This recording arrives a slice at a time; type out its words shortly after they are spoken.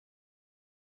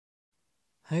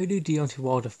How do Deontay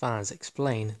Wilder fans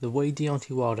explain the way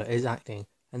Deontay Wilder is acting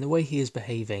and the way he is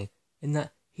behaving, in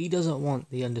that he doesn't want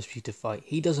the undisputed fight,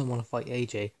 he doesn't want to fight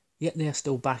AJ, yet they are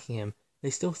still backing him. They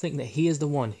still think that he is the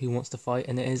one who wants to fight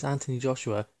and it is Anthony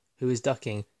Joshua who is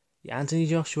ducking. Anthony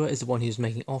Joshua is the one who's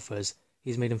making offers.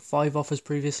 He's made him 5 offers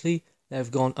previously that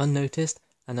have gone unnoticed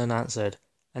and unanswered.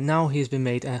 And now he has been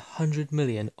made a $100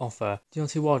 million offer.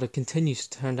 Deontay Wilder continues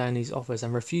to turn down these offers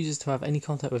and refuses to have any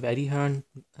contact with Eddie Hearn,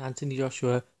 Anthony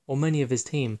Joshua, or many of his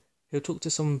team. He'll talk to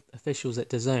some officials at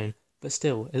DAZN, but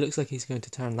still, it looks like he's going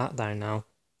to turn that down now.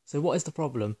 So what is the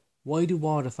problem? Why do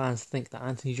Wilder fans think that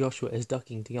Anthony Joshua is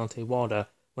ducking Deontay Wilder,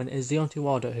 when it is Deontay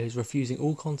Wilder who is refusing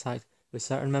all contact with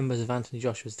certain members of Anthony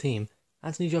Joshua's team?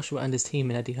 Anthony Joshua and his team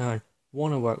and Eddie Hearn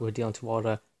want to work with Deontay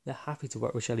Wilder. They're happy to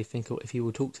work with Shelly Finkel if he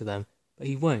will talk to them. But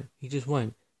he won't. He just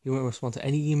won't. He won't respond to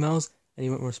any emails and he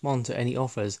won't respond to any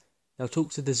offers. They'll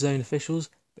talk to the DAZN officials,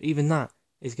 but even that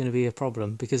is going to be a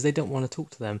problem because they don't want to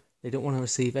talk to them. They don't want to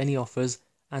receive any offers.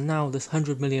 And now this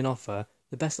 $100 million offer,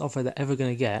 the best offer they're ever going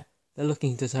to get, they're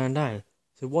looking to turn down.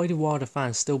 So why do Wilder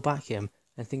fans still back him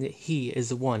and think that he is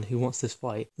the one who wants this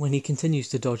fight when he continues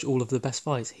to dodge all of the best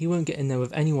fights? He won't get in there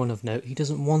with anyone of note. He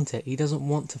doesn't want it. He doesn't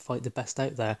want to fight the best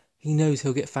out there. He knows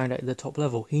he'll get found out at the top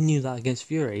level. He knew that against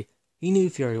Fury. He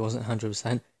knew Fury wasn't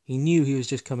 100%, he knew he was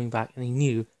just coming back, and he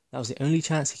knew that was the only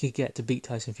chance he could get to beat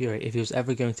Tyson Fury if he was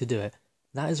ever going to do it.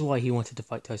 That is why he wanted to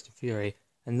fight Tyson Fury,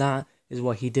 and that is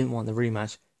why he didn't want the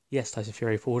rematch. Yes, Tyson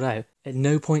Fury pulled out. At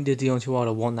no point did Deontay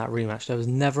Wilder want that rematch. There was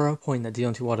never a point that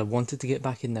Deontay Wilder wanted to get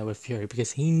back in there with Fury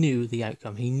because he knew the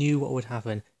outcome. He knew what would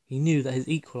happen. He knew that his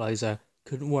equalizer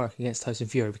couldn't work against Tyson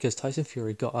Fury because Tyson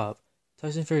Fury got up.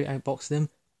 Tyson Fury outboxed him,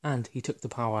 and he took the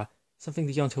power. Something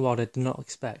Deontay Wilder did not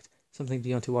expect. Something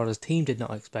Deontay Wilder's team did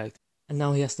not expect. And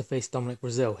now he has to face Dominic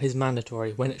Breazeale, his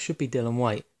mandatory, when it should be Dillian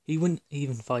Whyte. He wouldn't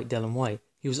even fight Dillian Whyte.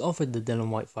 He was offered the Dillian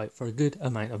Whyte fight for a good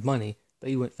amount of money, but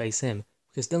he wouldn't face him,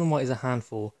 because Dillian Whyte is a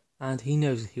handful, and he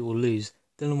knows he will lose.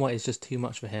 Dillian Whyte is just too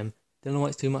much for him. Dillian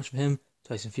Whyte's too much for him,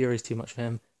 Tyson Fury is too much for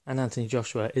him, and Anthony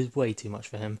Joshua is way too much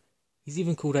for him. He's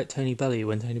even called out Tony Bellew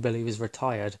when Tony Bellew was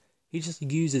retired. He just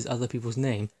uses other people's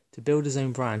name to build his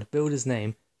own brand, build his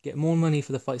name, get more money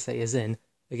for the fights that he is in,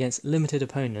 against limited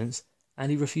opponents, and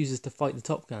he refuses to fight the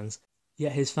top guns.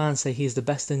 Yet his fans say he is the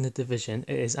best in the division.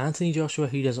 It is Anthony Joshua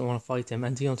who doesn't want to fight him,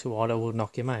 and Deontay Wilder will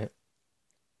knock him out.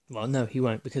 Well, no, he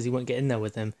won't, because he won't get in there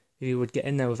with him. If he would get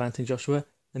in there with Anthony Joshua,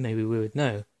 then maybe we would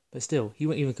know. But still, he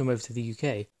won't even come over to the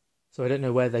UK. So I don't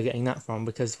know where they're getting that from,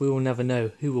 because we will never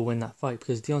know who will win that fight,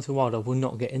 because Deontay Wilder will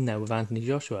not get in there with Anthony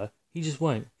Joshua. He just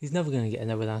won't. He's never going to get in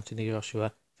there with Anthony Joshua.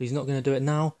 If he's not going to do it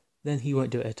now, then he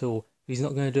won't do it at all. If he's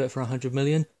not going to do it for 100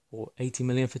 million or 80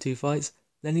 million for 2 fights,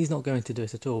 then he's not going to do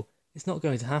it at all. It's not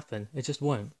going to happen. It just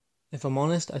won't. If I'm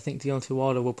honest, I think Deontay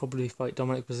Wilder will probably fight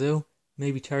Dominic Breazeale,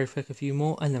 maybe cherry pick a few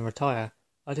more, and then retire.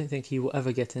 I don't think he will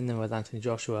ever get in there with Anthony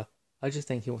Joshua. I just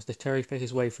think he wants to cherry pick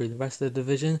his way through the rest of the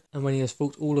division, and when he has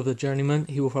fought all of the journeymen,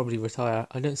 he will probably retire.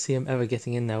 I don't see him ever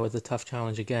getting in there with a tough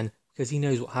challenge again, because he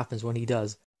knows what happens when he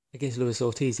does. Against Luis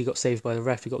Ortiz, he got saved by the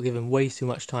ref. He got given way too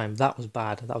much time. That was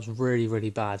bad. That was really, really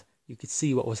bad. You could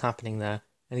see what was happening there.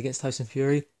 And against Tyson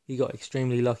Fury, he got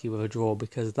extremely lucky with a draw,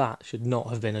 because that should not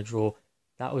have been a draw.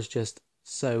 That was just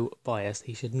so biased.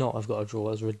 He should not have got a draw.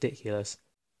 It was ridiculous.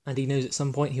 And he knows at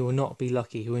some point he will not be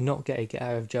lucky. He will not get a get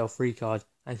out of jail free card,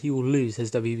 and he will lose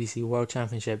his WBC World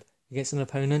Championship against an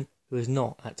opponent who is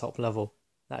not at top level.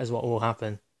 That is what will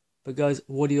happen. But guys,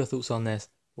 what are your thoughts on this?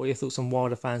 What are your thoughts on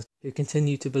Wilder fans who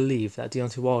continue to believe that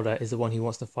Deontay Wilder is the one who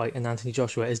wants to fight and Anthony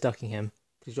Joshua is ducking him?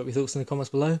 Please drop your thoughts in the comments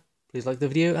below. Please like the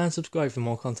video and subscribe for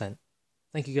more content.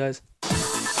 Thank you guys.